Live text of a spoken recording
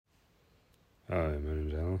Hi, my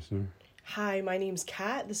name's Alistair. Hi, my name's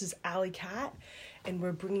Kat. This is Ali Kat, and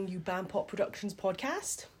we're bringing you Bandpop Productions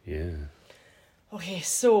podcast. Yeah. Okay,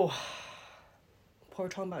 so what we're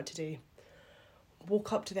talking about today.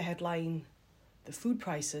 Woke up to the headline: the food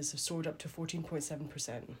prices have soared up to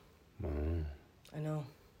 14.7%. Wow. I know.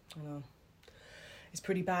 It's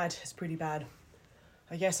pretty bad.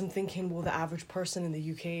 I guess I'm thinking, will the average person in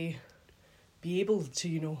the UK be able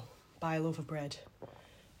to, buy a loaf of bread?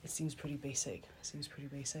 It seems pretty basic.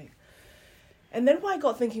 And then what I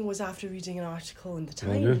got thinking was, after reading an article in the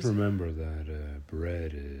Times... Well, just remember that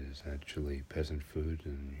bread is actually peasant food,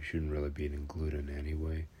 and you shouldn't really be eating gluten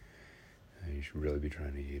anyway. You should really be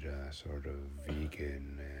trying to eat a sort of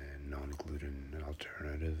vegan, non-gluten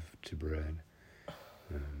alternative to bread.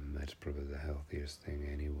 That's probably the healthiest thing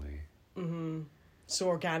anyway. Mm-hmm. So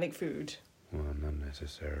organic food? Well, not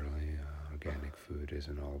necessarily. Organic food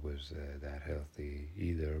isn't always that healthy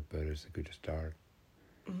either, but it's a good start.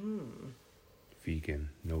 Mm. Vegan,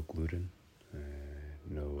 no gluten,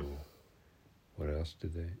 no... What else do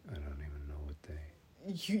they... I don't even know what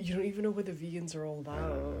they... You don't even know what the vegans are all I about.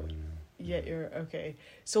 don't know. Yeah, you're... Okay.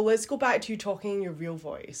 So let's go back to you talking in your real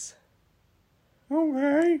voice.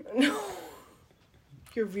 Okay. No.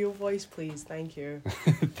 Your real voice, please. Thank you.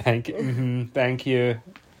 Thank you. Mm-hmm. Thank you.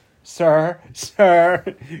 Sir,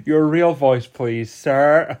 your real voice, please,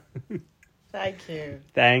 sir. Thank you.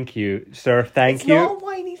 Thank you, sir. Thank It's you. not a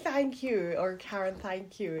whiny thank you or Karen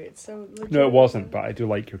thank you. It's so legit. No, it wasn't, but I do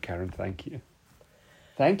like your Karen. Thank you.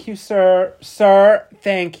 Thank you, sir. Sir,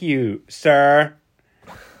 thank you, sir.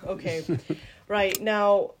 Okay. Right,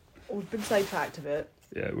 now, we've been sidetracked a bit.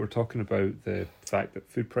 Yeah, we're talking about the fact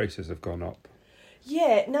that food prices have gone up.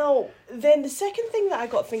 Yeah, now, then the second thing that I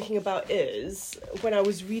got thinking about is, when I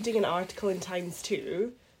was reading an article in Times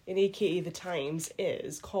 2, in AKA The Times,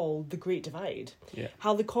 is called The Great Divide. Yeah.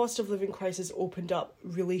 How the cost of living crisis opened up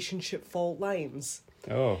relationship fault lines.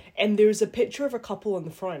 Oh. And there's a picture of a couple on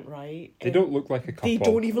the front, right? They don't look like a couple. They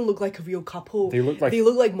don't even look like a real couple. They look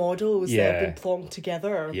like models that have been plonked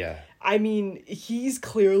together. Yeah. I mean, he's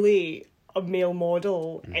clearly a male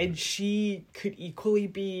model, and she could equally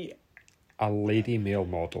be... A lady male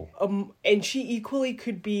model. And she equally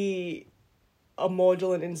could be a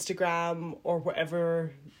model on Instagram or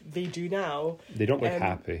whatever they do now. They don't look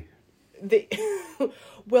happy. They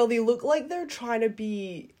look like they're trying to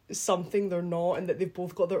be something they're not, and that they've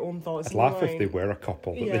both got their own thoughts. I'd laugh if they were a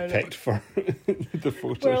couple that they picked for the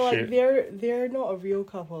photo shoot. They're not a real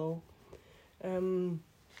couple.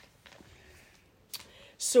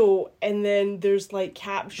 So, and then there's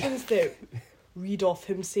captions that read off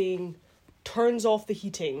him saying, turns off the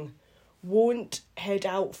heating, won't head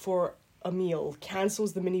out for a meal,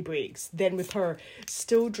 cancels the mini breaks, then with her,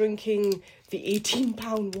 still drinking the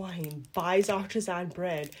 £18 wine, buys artisan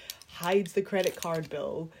bread, hides the credit card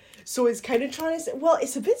bill. So it's kind of trying to say, well,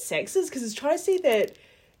 it's a bit sexist because it's trying to say that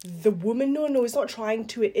the woman, no, it's not trying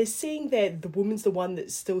to, it is saying that the woman's the one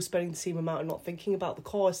that's still spending the same amount and not thinking about the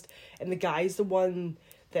cost, and the guy's the one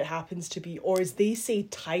that happens to be, or as they say,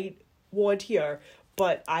 tightwad here,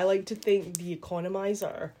 but I like to think the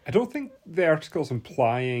economizer. I don't think the article's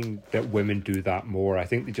implying that women do that more. I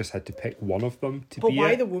think they just had to pick one of them to be But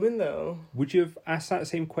why it. the woman, though? Would you have asked that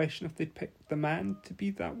same question if they'd picked the man to be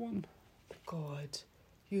that one? God,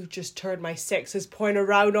 you've just turned my sexist point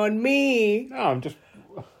around on me. No, I'm just...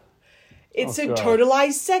 It's God.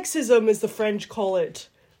 internalized sexism, as the French call it.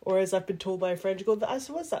 Or as I've been told by a French, I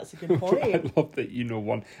suppose that's a good point. I love that you know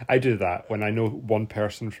one. I do that. When I know one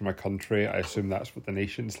person from a country, I assume that's what the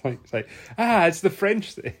nation's like. It's like, it's the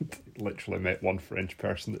French. Literally met one French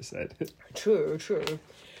person that said it. True.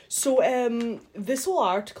 So this whole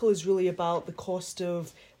article is really about the cost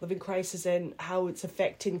of living crisis and how it's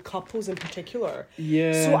affecting couples in particular.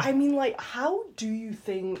 Yeah. So, I mean, how do you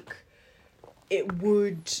think it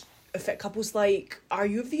would affect couples? Are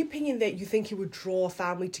you of the opinion that you think it would draw a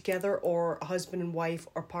family together, or a husband and wife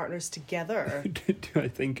or partners together? Do I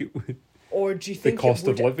think it would? Or do you think the cost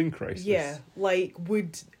of living crisis? Yeah.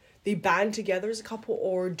 Would they band together as a couple,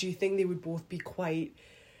 or do you think they would both be quite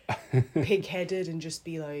pig-headed and just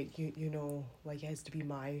be it has to be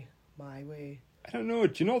my way? I don't know.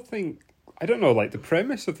 Do you not think... I don't know, the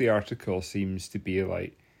premise of the article seems to be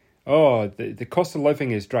the cost of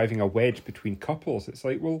living is driving a wedge between couples. It's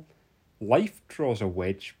well, life draws a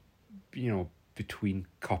wedge, between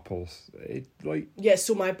couples. Yeah,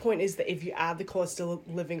 so my point is that if you add the cost of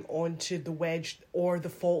living onto the wedge or the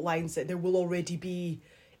fault lines that there will already be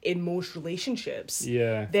in most relationships,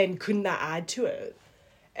 then couldn't that add to it?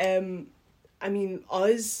 I mean,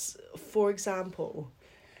 us, for example,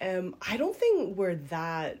 I don't think we're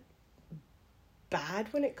that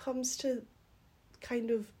bad when it comes to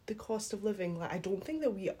kind of the cost of living? Like, I don't think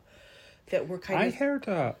that we're kind I of... heard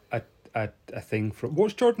a thing from...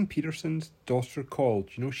 What's Jordan Peterson's daughter called?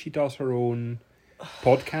 You know, she does her own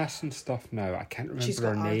podcasts and stuff now. I can't remember She's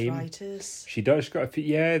her got name. arthritis. She does. She's got a few...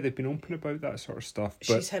 Yeah, they've been open about that sort of stuff.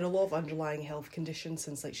 But, She's had a lot of underlying health conditions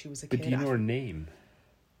since, like, she was a kid. but do you know her name?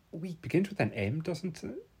 We... Begins with an M, doesn't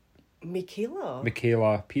it?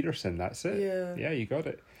 Michaela Peterson, that's it. Yeah. Yeah, you got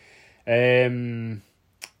it.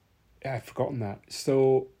 I've forgotten that.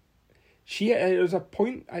 So there was a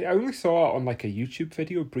point, I only saw it on like a YouTube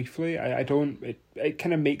video briefly. It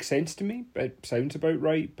kind of makes sense to me. It sounds about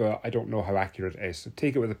right, but I don't know how accurate it is. So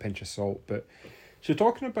take it with a pinch of salt. But so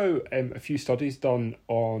talking about a few studies done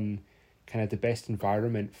on kind of the best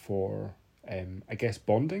environment for I guess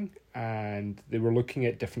bonding, and they were looking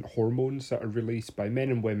at different hormones that are released by men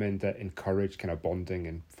and women that encourage kind of bonding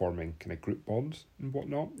and forming kind of group bonds and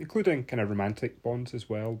whatnot, including kind of romantic bonds as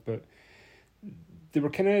well. But they were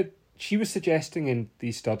kind of, she was suggesting in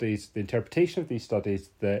these studies, the interpretation of these studies,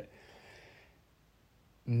 that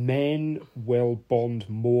men will bond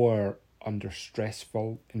more under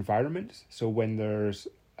stressful environments. So when there's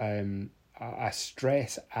a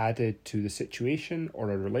stress added to the situation or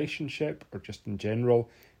a relationship or just in general,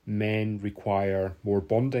 men require more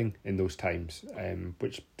bonding in those times,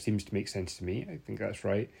 which seems to make sense to me. I think that's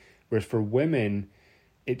right. Whereas for women,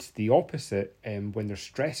 it's the opposite. When there's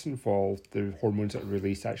stress involved, the hormones that are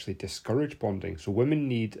released actually discourage bonding. So women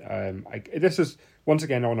need, this is, once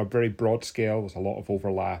again, on a very broad scale, there's a lot of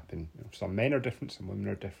overlap, and some men are different, some women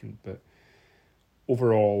are different, but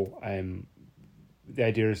overall, the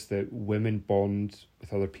idea is that women bond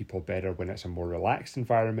with other people better when it's a more relaxed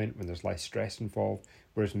environment, when there's less stress involved,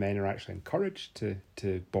 whereas men are actually encouraged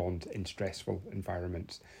to bond in stressful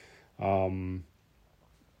environments.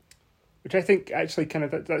 Which I think actually kind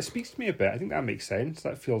of, that speaks to me a bit. I think that makes sense.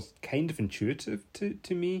 That feels kind of intuitive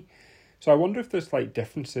to me. So I wonder if there's like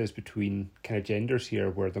differences between kind of genders here,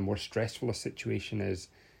 where the more stressful a situation is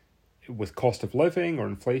with cost of living or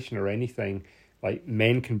inflation or anything, like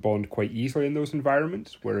men can bond quite easily in those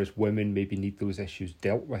environments, whereas women maybe need those issues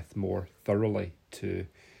dealt with more thoroughly to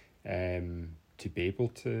be able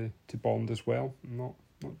to bond as well. I'm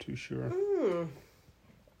not too sure.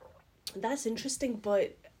 That's interesting,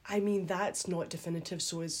 but I mean that's not definitive.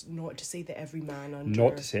 So it's not to say that every man under.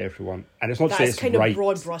 Not to say everyone, and it's not to say that's it's kind right of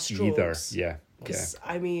broad brushstrokes. either. Yeah, because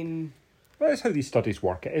I mean, well, that's how these studies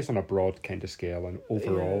work. It is on a broad kind of scale, and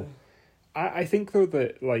overall. Yeah. I think, though,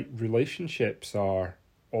 that like relationships are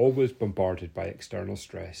always bombarded by external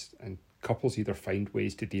stress, and couples either find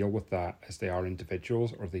ways to deal with that as they are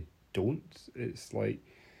individuals, or they don't. It's like,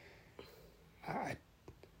 I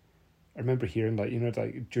remember hearing, like, you know,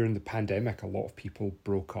 like during the pandemic, a lot of people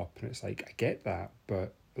broke up, and it's like, I get that,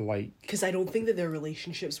 but like... Because I don't think that their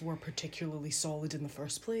relationships were particularly solid in the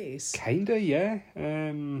first place. Kinda, yeah.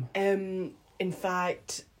 In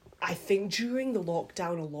fact... I think during the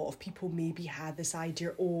lockdown, a lot of people maybe had this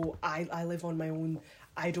idea, I live on my own,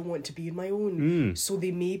 I don't want to be on my own. So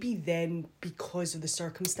they maybe then, because of the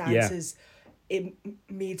circumstances, it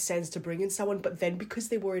made sense to bring in someone. But then because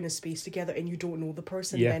they were in a space together and you don't know the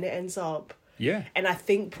person, then it ends up... Yeah. And I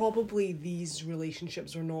think probably these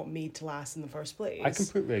relationships were not made to last in the first place. I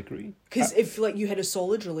completely agree. Because if like you had a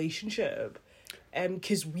solid relationship,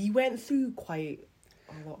 because we went through quite...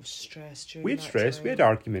 a lot of stress during we had that stress, time. we had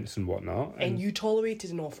arguments and whatnot. And you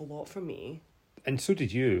tolerated an awful lot from me. And so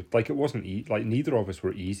did you. Like, it wasn't... like, neither of us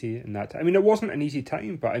were easy in that time. I mean, it wasn't an easy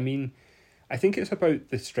time, but I mean, I think it's about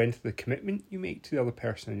the strength of the commitment you make to the other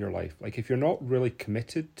person in your life. Like, if you're not really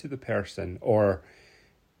committed to the person, or,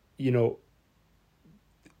 you know,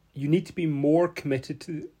 you need to be more committed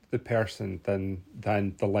to the person than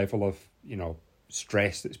the level of, you know,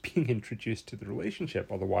 stress that's being introduced to the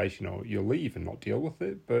relationship. Otherwise, you know, you'll leave and not deal with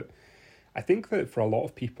it. But I think that for a lot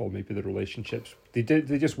of people, maybe the relationships, they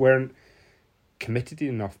just weren't committed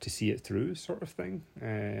enough to see it through, sort of thing.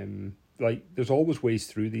 Like, there's always ways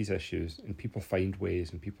through these issues, and people find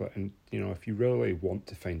ways, and you know, if you really want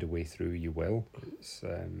to find a way through, you will. It's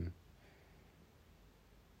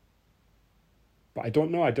but I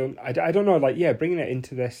don't know. I don't know. Like, yeah, bringing it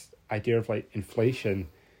into this idea of like inflation.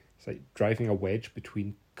 It's like driving a wedge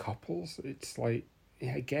between couples. It's like,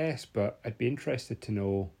 yeah, I guess, but I'd be interested to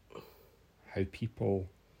know how people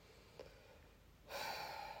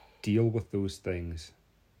deal with those things.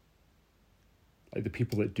 Like the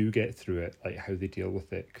people that do get through it, like how they deal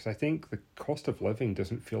with it. Because I think the cost of living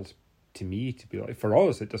doesn't feel, to me, to be like, for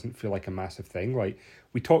us, it doesn't feel like a massive thing. Like,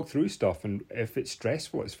 we talk through stuff, and if it's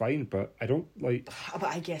stressful, it's fine, but I don't like... But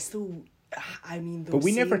I guess, though, I mean, but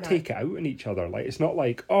we never take it out on each other. Like, it's not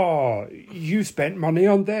like, oh, you spent money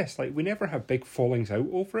on this. Like, we never have big fallings out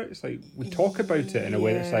over it. It's like, we talk about it in a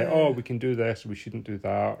way that's like, oh, we can do this, or we shouldn't do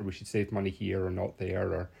that, or we should save money here or not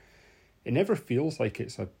there. Or it never feels like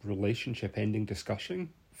it's a relationship ending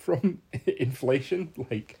discussion from inflation.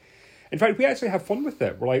 Like, in fact, we actually have fun with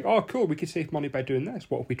it. We're like, oh, cool, we could save money by doing this.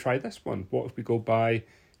 What if we try this one? What if we go buy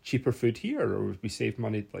cheaper food here? Or if we save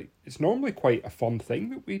money? Like, it's normally quite a fun thing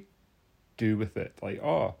that we do with it. Like,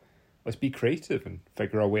 oh, let's be creative and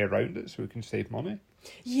figure a way around it so we can save money.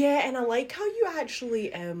 Yeah, and I like how you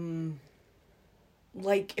actually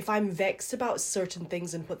like, if I'm vexed about certain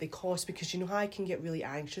things and what they cost, because you know how I can get really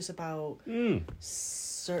anxious about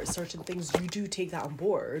certain things, you do take that on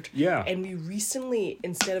board. Yeah. And we recently,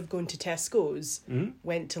 instead of going to Tesco's,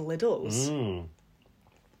 went to Lidl's.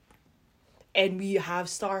 And we have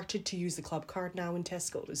started to use the club card now in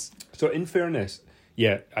Tesco's. So in fairness,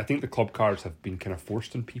 yeah, I think the club cards have been kind of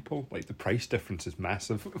forced on people. Like, the price difference is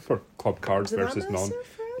massive for club cards versus non.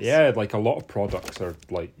 Yeah, like, a lot of products are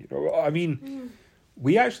like, you know, I mean,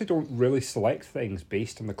 we actually don't really select things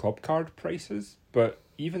based on the club card prices, but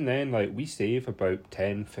even then, like, we save about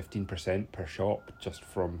 10-15% per shop just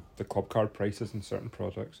from the club card prices in certain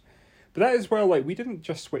products. But that as well, like, we didn't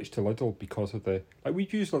just switch to Lidl because of the, like,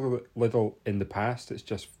 we've used Lidl in the past. It's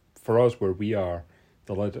just, for us, where we are,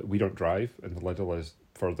 the Lidl, we don't drive, and the Lidl is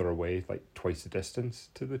further away, like twice the distance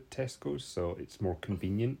to the Tesco's, so it's more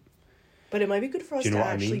convenient. But it might be good for us to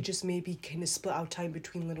actually just maybe kind of split our time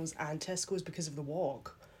between Lidl's and Tesco's because of the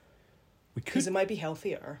walk. We could. Because it might be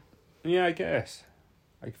healthier. Yeah, I guess.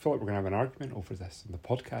 I feel like we're going to have an argument over this on the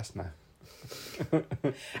podcast now.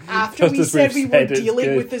 After we said we were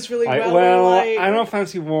dealing with this really well. Like, I don't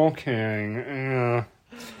fancy walking.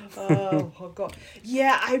 Oh, God.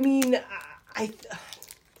 Yeah, I mean,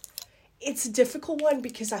 it's a difficult one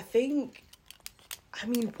because I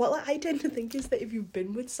mean, what I tend to think is that if you've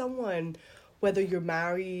been with someone, whether you're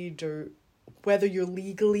married or whether you're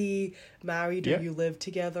legally married or you live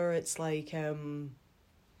together, it's like, I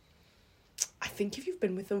think if you've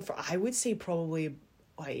been with them for, I would say probably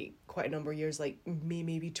like quite a number of years, like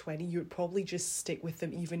maybe 20, you'd probably just stick with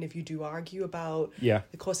them even if you do argue about the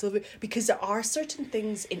cost of living, because there are certain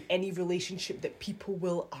things in any relationship that people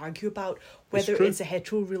will argue about, whether it's a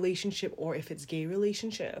hetero relationship or if it's gay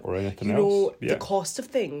relationship or anything else. The cost of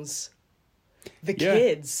things, the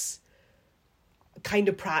kids, kind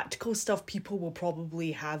of practical stuff, people will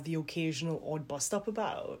probably have the occasional odd bust up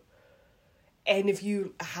about. And if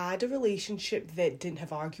you had a relationship that didn't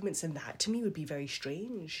have arguments, then that to me would be very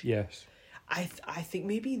strange. Yes. I think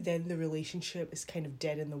maybe then the relationship is kind of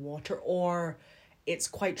dead in the water, or it's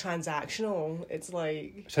quite transactional. It's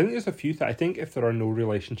like... So I think there's a few things. I think if there are no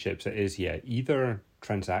relationships, it is, either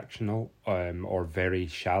transactional or very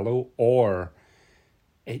shallow, or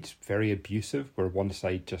it's very abusive where one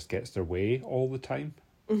side just gets their way all the time.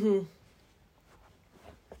 Mm-hmm.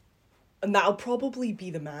 And that'll probably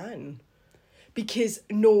be the man. Because,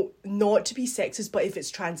 no, not to be sexist, but if it's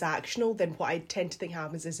transactional, then what I tend to think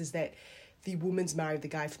happens is that the woman's married the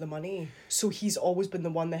guy for the money. So he's always been the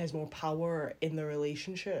one that has more power in the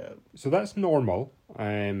relationship. So that's normal.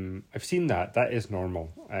 I've seen that. That is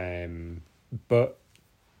normal. But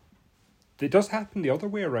it does happen the other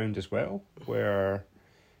way around as well, where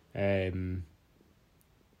it's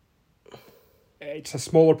a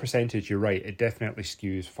smaller percentage, you're right. It definitely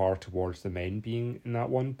skews far towards the men being in that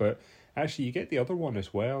one, but... Actually, you get the other one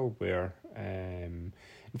as well, where, in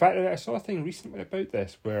fact, I saw a thing recently about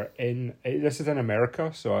this, where this is in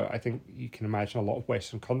America, so I think you can imagine a lot of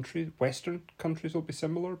Western countries will be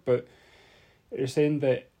similar, but they're saying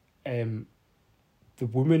that the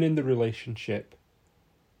woman in the relationship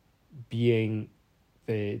being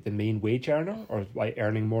the main wage earner, or like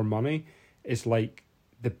earning more money, is like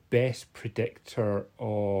the best predictor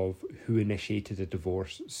of who initiated a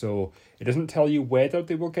divorce. So it doesn't tell you whether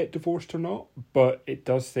they will get divorced or not, but it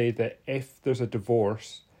does say that if there's a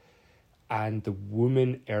divorce and the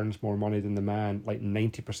woman earns more money than the man, like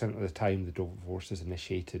 90% of the time the divorce is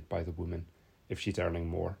initiated by the woman if she's earning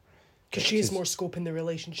more. Because she has more scope in the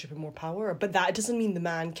relationship and more power. But that doesn't mean the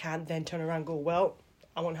man can't then turn around and go, well,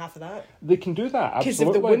 I want half of that. They can do that, absolutely. Because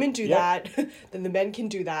if the women do that, then the men can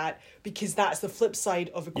do that, because that's the flip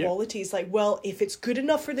side of equality. It's like, well, if it's good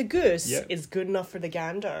enough for the goose, it's good enough for the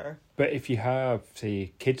gander. But if you have,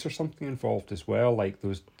 say, kids or something involved as well, like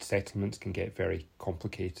those settlements can get very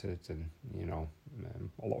complicated and, you know,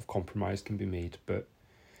 a lot of compromise can be made. But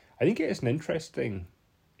I think it is an interesting...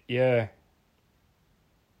 Yeah,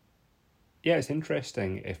 it's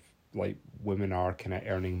interesting if, like, women are kind of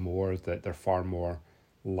earning more, that they're far more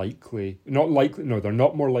they're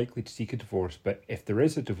not more likely to seek a divorce, but if there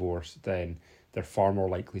is a divorce, then they're far more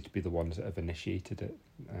likely to be the ones that have initiated it.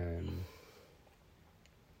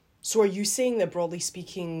 So are you saying that, broadly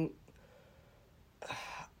speaking,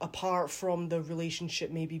 apart from the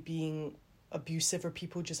relationship maybe being abusive or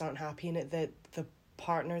people just aren't happy in it, that the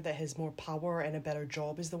partner that has more power and a better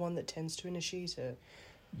job is the one that tends to initiate it?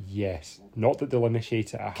 Yes, not that they'll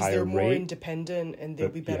initiate it at a higher they're more rate, independent and they'll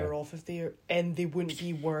be better off if they're, and they wouldn't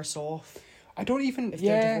be worse off I don't even if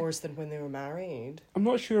they're divorced than when they were married. I'm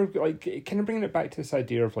not sure, like, kind of bringing it back to this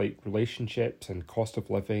idea of like relationships and cost of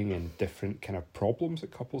living and different kind of problems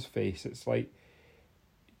that couples face. It's like,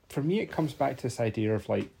 for me, it comes back to this idea of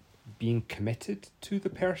like being committed to the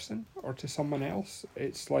person or to someone else.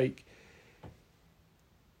 It's like,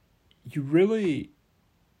 you really,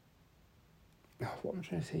 what I'm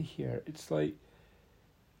trying to say here, it's like,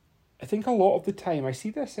 I think a lot of the time, I see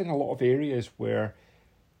this in a lot of areas where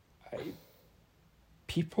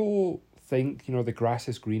people think, the grass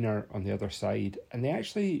is greener on the other side, and they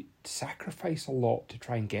actually sacrifice a lot to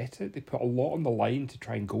try and get it. They put a lot on the line to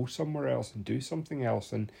try and go somewhere else and do something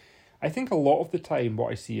else. And I think a lot of the time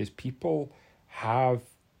what I see is people have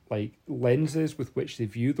like lenses with which they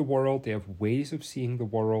view the world. They have ways of seeing the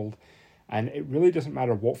world, and it really doesn't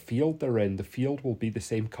matter what field they're in. The field will be the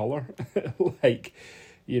same color. Like,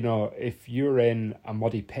 if you're in a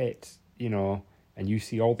muddy pit, and you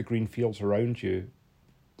see all the green fields around you,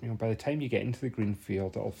 by the time you get into the green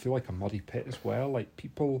field, it'll feel like a muddy pit as well. Like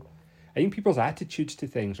I think people's attitudes to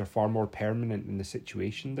things are far more permanent than the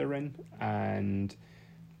situation they're in. And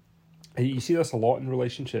you see this a lot in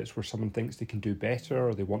relationships where someone thinks they can do better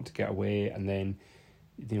or they want to get away, and then,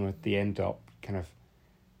 they end up kind of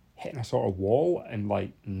hitting a sort of wall and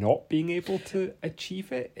like not being able to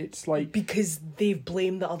achieve it. It's like, because they've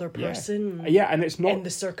blamed the other person. Yeah, and it's not in the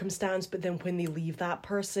circumstance, but then when they leave that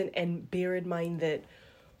person, and bear in mind that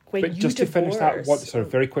when but you just divorce, to finish that one,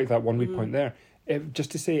 very quick, that one wee point there,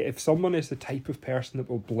 just to say, if someone is the type of person that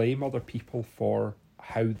will blame other people for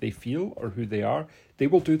how they feel or who they are, they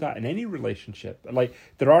will do that in any relationship. Like,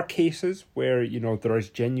 there are cases where, there is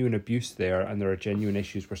genuine abuse there and there are genuine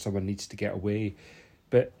issues where someone needs to get away.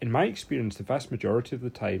 But in my experience, the vast majority of the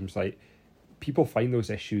times, like, people find those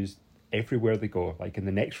issues everywhere they go, like in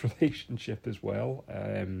the next relationship as well.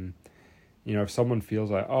 If someone feels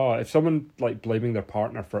like, if someone like blaming their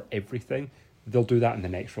partner for everything, they'll do that in the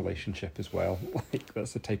next relationship as well. Like,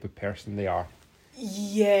 that's the type of person they are.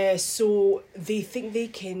 Yeah, so they think they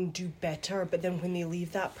can do better, but then when they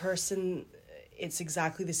leave that person, it's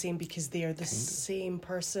exactly the same because they're the same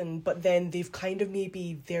person, but then they've kind of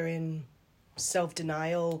they're in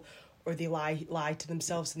self-denial, or they lie to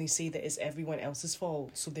themselves and they say that it's everyone else's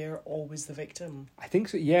fault, so they're always the victim. I think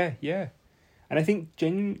so, yeah. And I think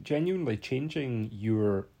genuinely changing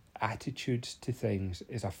your attitudes to things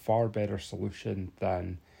is a far better solution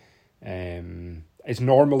than, is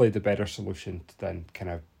normally the better solution than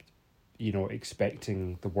kind of,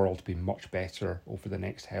 expecting the world to be much better over the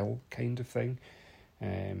next hell kind of thing.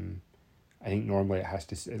 I think normally it has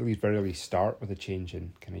to, at least very least, start with a change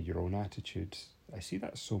in kind of your own attitudes. I see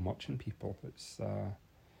that so much in people. It's,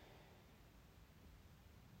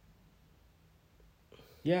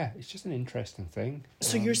 it's just an interesting thing.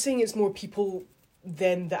 So you're saying it's more people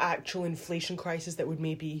than the actual inflation crisis that would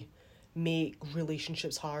maybe make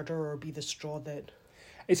relationships harder or be the straw that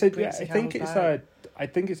it's a I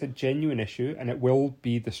think it's a genuine issue, and it will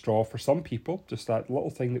be the straw for some people, just that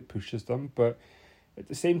little thing that pushes them. But at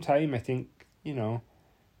the same time, I think,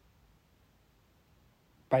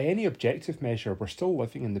 by any objective measure, we're still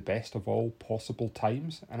living in the best of all possible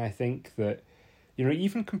times. And I think that,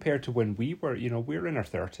 even compared to when we were, we're in our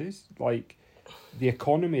 30s, like, the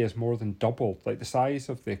economy has more than doubled. Like, the size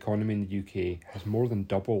of the economy in the UK has more than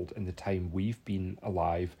doubled in the time we've been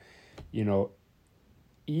alive.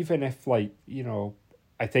 Even if, like,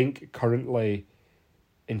 I think currently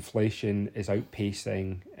inflation is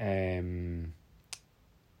outpacing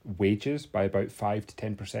wages by about 5 to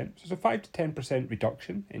 10%. So it's a 5 to 10%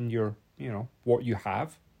 reduction in your, what you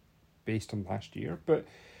have based on last year. But,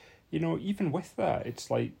 even with that, it's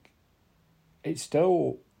like, it's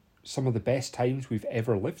still some of the best times we've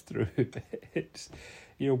ever lived through. It's,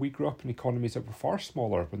 we grew up in economies that were far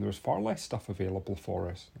smaller when there was far less stuff available for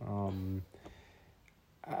us.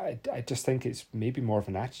 I just think it's maybe more of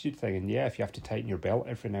an attitude thing. And yeah, if you have to tighten your belt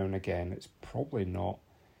every now and again, it's probably not,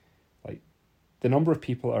 like, the number of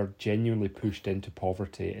people that are genuinely pushed into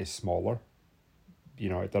poverty is smaller.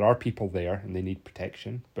 There are people there and they need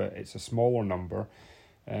protection, but it's a smaller number.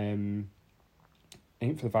 I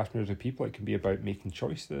think for the vast majority of people, it can be about making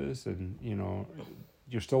choices, and,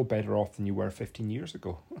 you're still better off than you were 15 years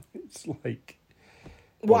ago. It's like...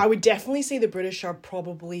 Well, I would definitely say the British are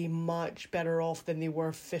probably much better off than they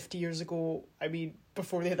were 50 years ago. I mean,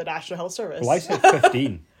 before they had the National Health Service. Well, I said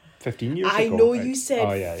 15. 15 years ago. I know you said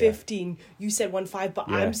Oh, yeah, 15. You said 1.5, but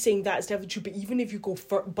Yeah. I'm saying that's definitely true. But even if you go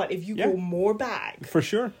go more back, For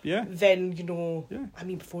sure, yeah. then, you know, Yeah. I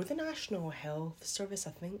mean, before the National Health Service,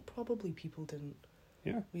 I think probably people didn't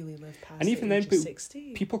Yeah. really live past And even the then, age of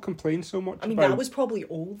 60. people complain so much I mean, about... that was probably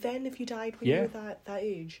old then if you died when you Yeah. were that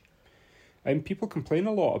age. And people complain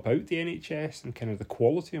a lot about the NHS and kind of the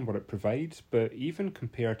quality and what it provides, but even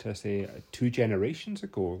compared to, say, 2 generations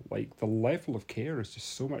ago, like, the level of care is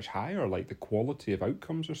just so much higher. Like, the quality of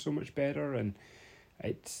outcomes are so much better, and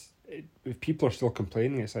if people are still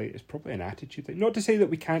complaining, it's like, it's probably an attitude thing. Not to say that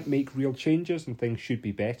we can't make real changes and things should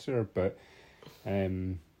be better, but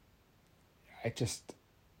I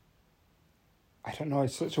don't know,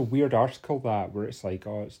 it's such a weird article that, where it's like,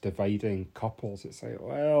 oh, it's dividing couples. It's like,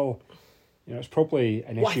 well... You know, it's probably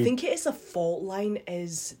an issue. What I think it is a fault line,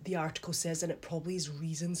 is the article says, and it probably is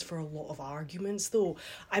reasons for a lot of arguments, though.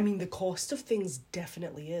 I mean, the cost of things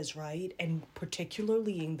definitely is, right? And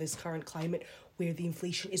particularly in this current climate where the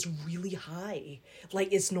inflation is really high.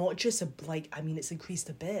 Like, it's not just it's increased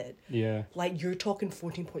a bit. Yeah. Like, you're talking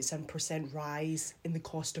 14.7% rise in the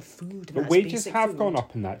cost of food. And But that's wages basic have food. gone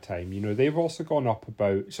up in that time. You know, they've also gone up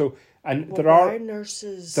about... So, and Well, there why are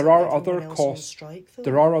nurses, there are everyone other else on costs. strike, though?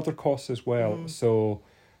 There are other costs as well. So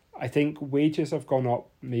I think wages have gone up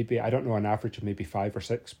maybe, I don't know, an average of maybe 5 or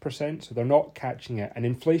 6%. So they're not catching it. And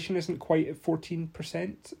inflation isn't quite at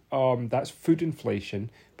 14%. That's food inflation.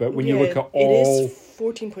 But when you look at all... It is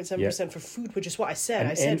 14.7% for food, which is what I said.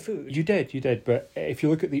 I said food. You did. But if you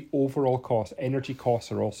look at the overall cost, energy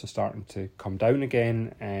costs are also starting to come down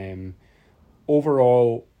again.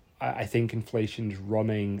 Overall, I think inflation's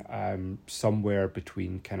running somewhere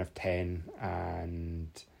between kind of 10 and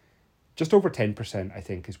just over 10%, I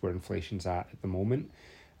think, is where inflation's at the moment.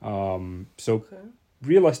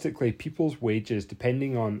 Realistically, people's wages,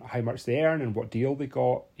 depending on how much they earn and what deal they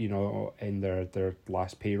got, you know, in their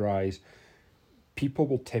last pay rise, people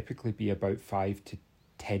will typically be about 5 to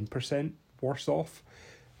 10% worse off.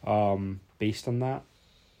 Based on that,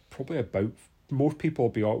 probably about... Most people will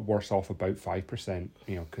be worse off about 5%,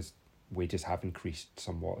 you know, because wages have increased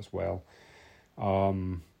somewhat as well.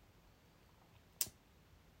 I'm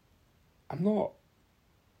not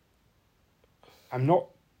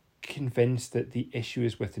convinced that the issue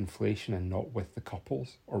is with inflation and not with the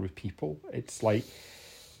couples or with people. It's like,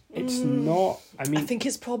 it's not... I mean... I think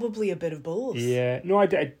it's probably a bit of both. Yeah. No,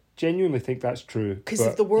 I genuinely think that's true. Because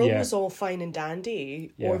if the world yeah. was all fine and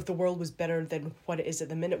dandy, Yeah. or if the world was better than what it is at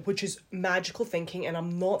the minute, which is magical thinking, and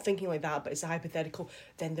I'm not thinking like that, but it's a hypothetical,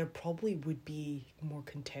 then there probably would be more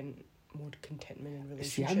contentment in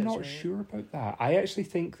relationships. See, I'm not right? sure about that. I actually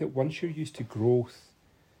think that once you're used to growth,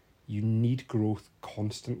 you need growth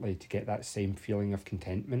constantly to get that same feeling of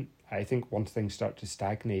contentment. I think once things start to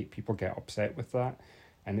stagnate, people get upset with that.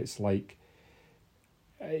 And it's like...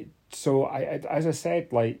 So, as I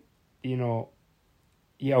said, like, you know,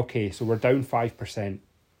 yeah, okay, so we're down 5%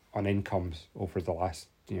 on incomes over the last,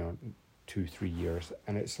 2-3 years.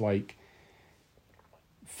 And it's like,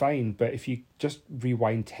 fine, but if you just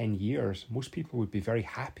rewind 10 years, most people would be very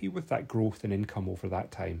happy with that growth in income over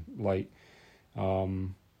that time. Like,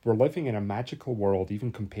 we're living in a magical world,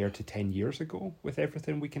 even compared to 10 years ago, with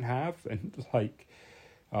everything we can have. And, like,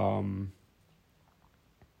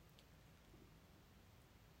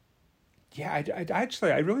 yeah,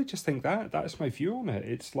 I really just think that's my view on it.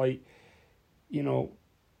 It's like,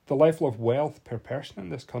 the level of wealth per person in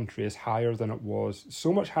this country is higher than it was,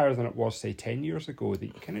 so much higher than it was, say, 10 years ago, that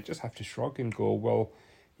you kind of just have to shrug and go, well,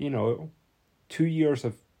 2 years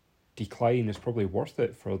of decline is probably worth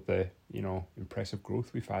it for the, impressive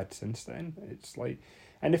growth we've had since then. It's like,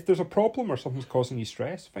 and if there's a problem or something's causing you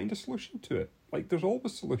stress, find a solution to it. Like, there's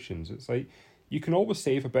always solutions. It's like, you can always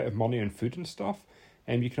save a bit of money on food and stuff,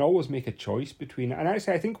 and you can always make a choice between... And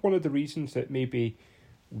actually, I think one of the reasons that maybe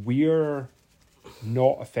we're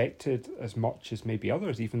not affected as much as maybe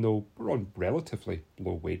others, even though we're on relatively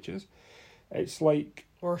low wages, it's like...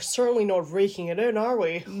 We're certainly not raking it in, are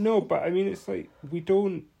we? No, but I mean, it's like, we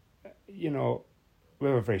don't, we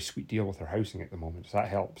have a very sweet deal with our housing at the moment, so that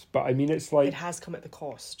helps. But I mean, it's like... It has come at the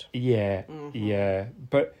cost. Yeah, yeah.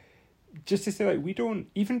 But just to say, like, we don't...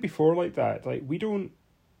 Even before like that, like, we don't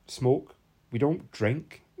smoke, we don't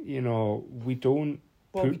drink, we don't...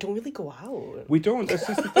 Well, we don't really go out. We don't. That's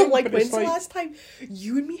just the thing. Like, but when's it's the like... last time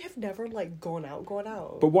you and me have never, like, gone out?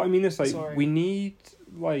 But what I mean is, like, Sorry. we need,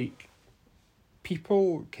 like...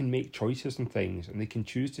 people can make choices and things, and they can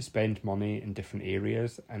choose to spend money in different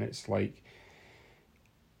areas, and it's like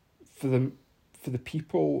for the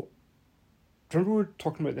people. Remember we were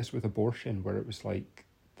talking about this with abortion, where it was like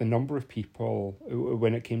the number of people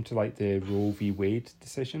when it came to like the Roe v. Wade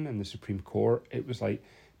decision in the Supreme Court, it was like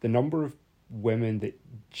the number of women that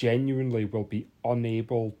genuinely will be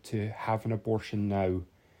unable to have an abortion now,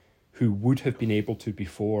 who would have been able to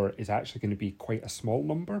before, is actually going to be quite a small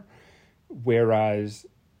number. Whereas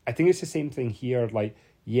I think it's the same thing here. Like,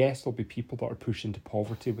 yes, there'll be people that are pushed into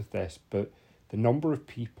poverty with this, but the number of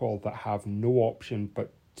people that have no option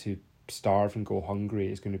but to starve and go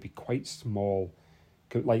hungry is going to be quite small.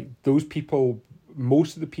 Like, those people,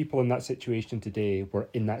 most of the people in that situation today were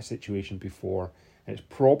in that situation before, and it's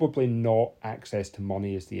probably not access to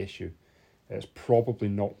money is the issue. It's probably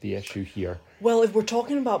not the issue here. Well, if we're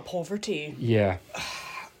talking about poverty, Yeah.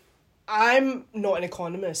 I'm not an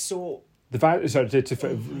economist, so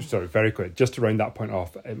Sorry, very quick, just to round that point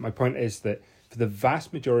off. My point is that for the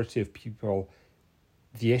vast majority of people,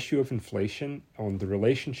 the issue of inflation on the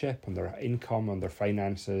relationship, on their income, on their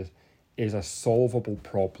finances, is a solvable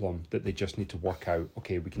problem that they just need to work out.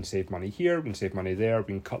 Okay, we can save money here, we can save money there, we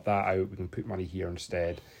can cut that out, we can put money here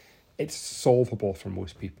instead. It's solvable for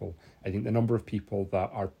most people. I think the number of people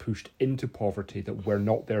that are pushed into poverty that were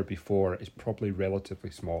not there before is probably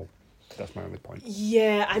relatively small. That's my only point.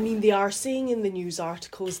 yeah, I mean, they are saying in the news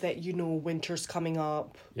articles that, winter's coming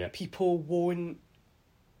up. Yeah. People won't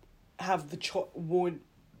have won't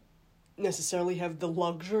necessarily have the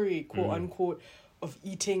luxury, quote unquote, of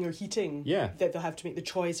eating or heating. Yeah. That they'll have to make the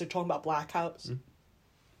choice. They're talking about blackouts.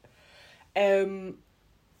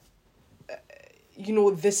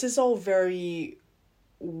 This is all very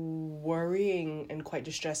worrying and quite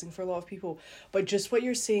distressing for a lot of people. But just what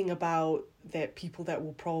you're saying about that people that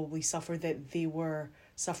will probably suffer, that they were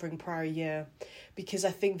suffering prior, yeah. Because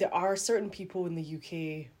I think there are certain people in the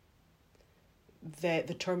UK that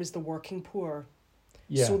the term is the working poor.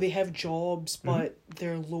 Yeah. So they have jobs, but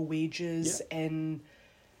they're low wages, and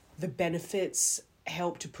the benefits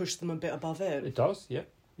help to push them a bit above it. It does, yeah.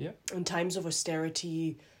 In times of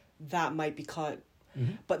austerity, that might be cut.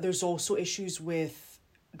 But there's also issues with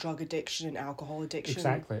drug addiction and alcohol addiction.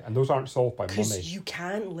 Exactly, and those aren't solved by money. Because you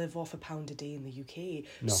can't live off £1 a day in the UK.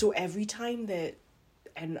 No. So every time that,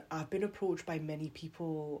 and I've been approached by many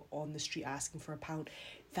people on the street asking for £1,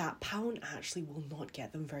 that pound actually will not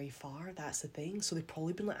get them very far. That's the thing. So they've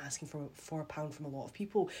probably been asking for £1 from a lot of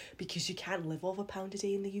people, because you can't live off £1 a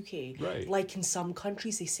day in the UK. Right. Like in some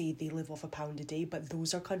countries, they say they live off £1 a day, but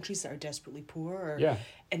those are countries that are desperately poor. Yeah.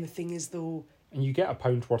 And the thing is, though, and you get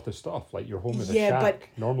 £1 worth of stuff, like your home is a Yeah, shack. but-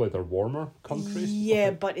 Normally they're warmer countries. yeah,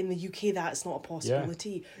 but in the UK, that's not a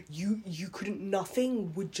possibility. You couldn't.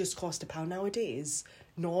 Nothing would just cost £1 nowadays.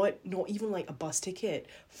 Not even like a bus ticket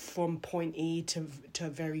from point A to a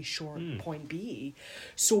very short point B.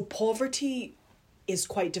 So poverty is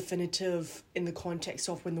quite definitive in the context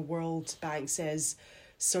of when the World Bank says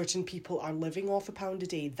certain people are living off £1 a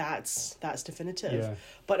day. That's definitive. Yeah.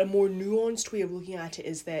 But a more nuanced way of looking at it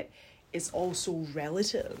is that it's also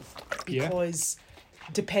relative, because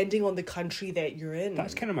depending on the country that you're in.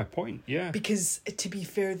 That's kind of my point, yeah. Because, to be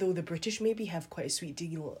fair, though, the British maybe have quite a sweet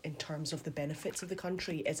deal in terms of the benefits of the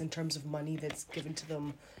country, as in terms of money that's given to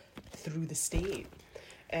them through the state.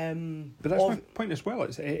 But that's my point as well.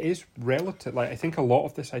 It is relative. Like, I think a lot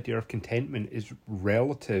of this idea of contentment is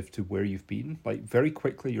relative to where you've been. Like, very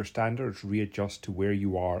quickly your standards readjust to where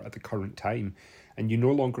you are at the current time, and you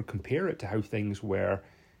no longer compare it to how things were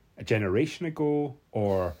a generation ago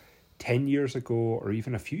or 10 years ago or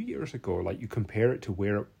even a few years ago. Like, you compare it to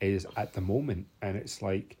where it is at the moment, and it's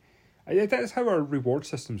like, that's how our reward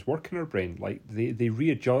systems work in our brain. Like, they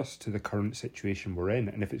readjust to the current situation we're in,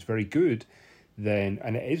 and if it's very good, then,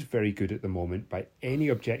 and it is very good at the moment by any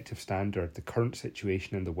objective standard, the current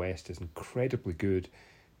situation in the West is incredibly good,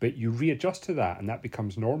 but you readjust to that and that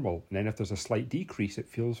becomes normal, and then if there's a slight decrease it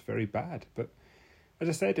feels very bad. But as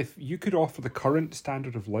I said, if you could offer the current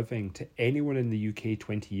standard of living to anyone in the UK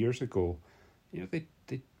 20 years ago, they'd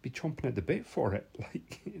be chomping at the bit for it.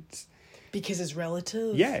 Like, it's... Because it's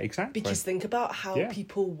relative. Yeah, exactly. Because think about how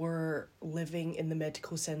people were living in the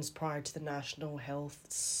medical sense prior to the National Health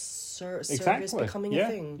Service becoming a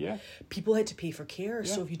thing. Yeah. People had to pay for care,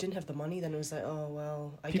 so if you didn't have the money, then it was like, oh,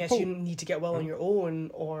 well, I guess you need to get well on your own,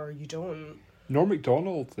 or you don't. Norm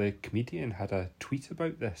Macdonald, the comedian, had a tweet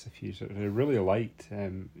about this that I really liked.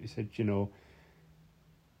 He said,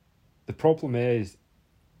 the problem is,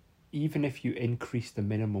 even if you increase the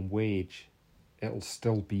minimum wage, it'll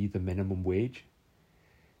still be the minimum wage.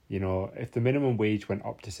 If the minimum wage went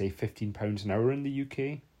up to, say, £15 an hour in the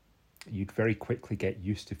UK, you'd very quickly get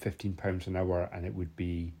used to £15 an hour, and it would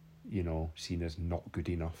be, you know, seen as not good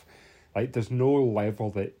enough. Like, there's no level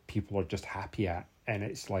that people are just happy at, and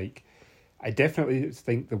it's like, I definitely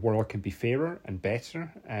think the world can be fairer and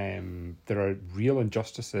better. There are real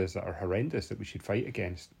injustices that are horrendous that we should fight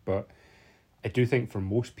against, but I do think for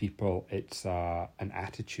most people it's an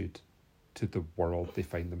attitude to the world they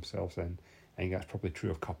find themselves in. I think that's probably true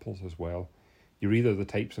of couples as well. You're either the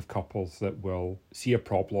types of couples that will see a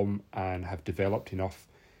problem and have developed enough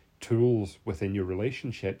tools within your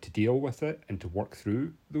relationship to deal with it and to work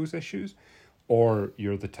through those issues, or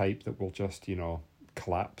you're the type that will just, you know,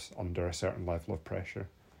 collapse under a certain level of pressure.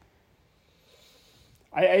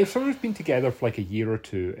 If someone's been together for like a year or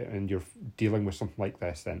two and you're dealing with something like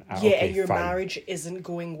this, then and your marriage isn't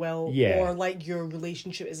going well, Yeah. or like your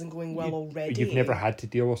relationship isn't going well already. You've never had to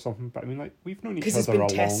deal with something, but I mean, like, we've known each other it's been a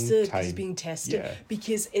tested, long time. because it's being tested. Yeah.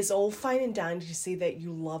 Because it's all fine and dandy to say that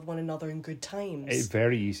you love one another in good times. It's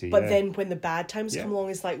very easy, But yeah. then when the bad times Yeah. come along,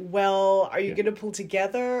 it's like, well, are you Yeah. going to pull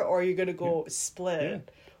together or are you going to go split? Yeah.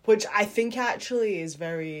 Which I think actually is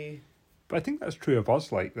very... But I think that's true of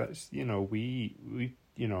us. Like, that's, you know, we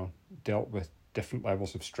you know, dealt with different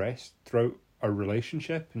levels of stress throughout our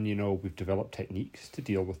relationship, and, you know, we've developed techniques to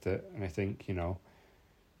deal with it. And I think, you know,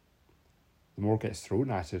 the more gets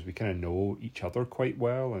thrown at us, we kind of know each other quite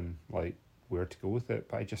well and like where to go with it.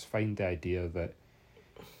 But I just find the idea that,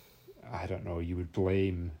 I don't know, you would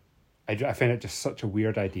blame... I find it just such a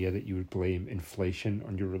weird idea that you would blame inflation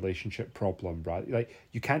on your relationship problem, right? Like,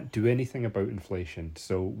 you can't do anything about inflation,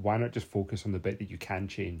 so why not just focus on the bit that you can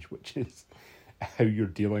change, which is how you're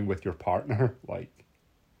dealing with your partner? Like,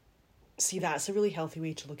 See, that's a really healthy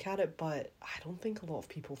way to look at it, but I don't think a lot of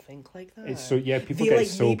people think like that. it's so, yeah, people they get like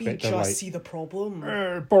so maybe bit, they're just like, see the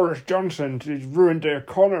problem. Boris Johnson has ruined the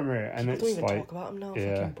economy, and People it's don't even like, talk about him now.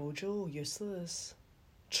 yeah. Fucking Bojo, useless.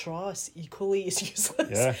 Truss, equally is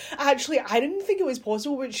useless. Yeah. Actually, I didn't think it was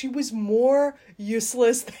possible, but she was more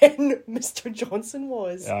useless than Mr. Johnson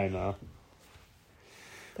was. I know.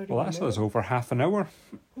 30 Well, that's minutes. us over half an hour.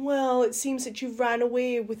 Well, it seems that you ran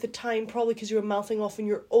away with the time, probably because you were mouthing off on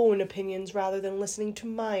your own opinions rather than listening to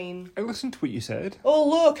mine. I listened to what you said. Oh,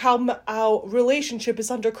 look, how our relationship is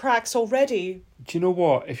under cracks already. Do you know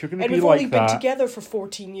what? If you're going to And be we've like only that, been together for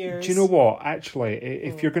 14 years. do you know what? Actually,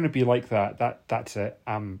 if you're going to be like that's it.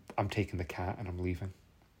 I'm taking the cat and I'm leaving.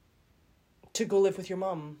 To go live with your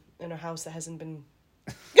mum in a house that hasn't been...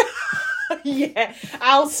 Yeah,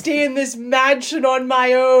 I'll stay in this mansion on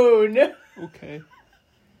my own. Okay.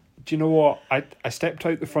 Do you know what? I stepped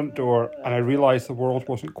out the front door and I realised the world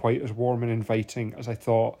wasn't quite as warm and inviting as I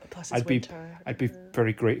thought. Plus it's winter. I'd be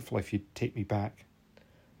very grateful if you'd take me back.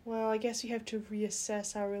 Well, I guess you have to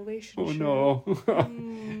reassess our Oh relationship. no.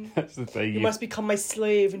 That's the thing. You must become my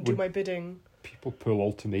slave and do Would- my bidding. People pull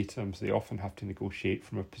ultimatums. They often have to negotiate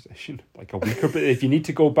from a position like a weaker. But if you need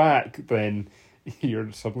to go back, then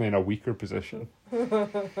you're suddenly in a weaker position.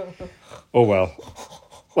 Oh well.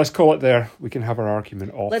 Let's call it there. We can have our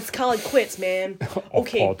argument off. Let's call it quits, man. off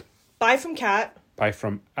Okay. pod. Bye from Kat. Bye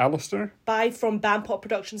from Alistair. Bye from Bampot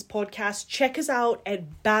Productions Podcast. Check us out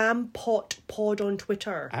at Bampot Pod on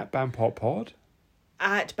Twitter. At Bampot Pod.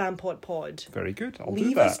 At Bampot Pod. Very good. I'll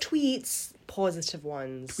Leave do us that. tweets, positive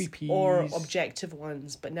ones. Tweepies. Or objective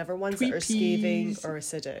ones, but never ones that are scathing Tweepies. or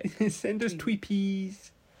acidic. Send us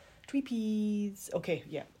tweepies. Tweepies. Okay,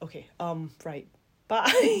 yeah, okay. Right.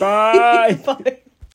 Bye. Bye. Bye.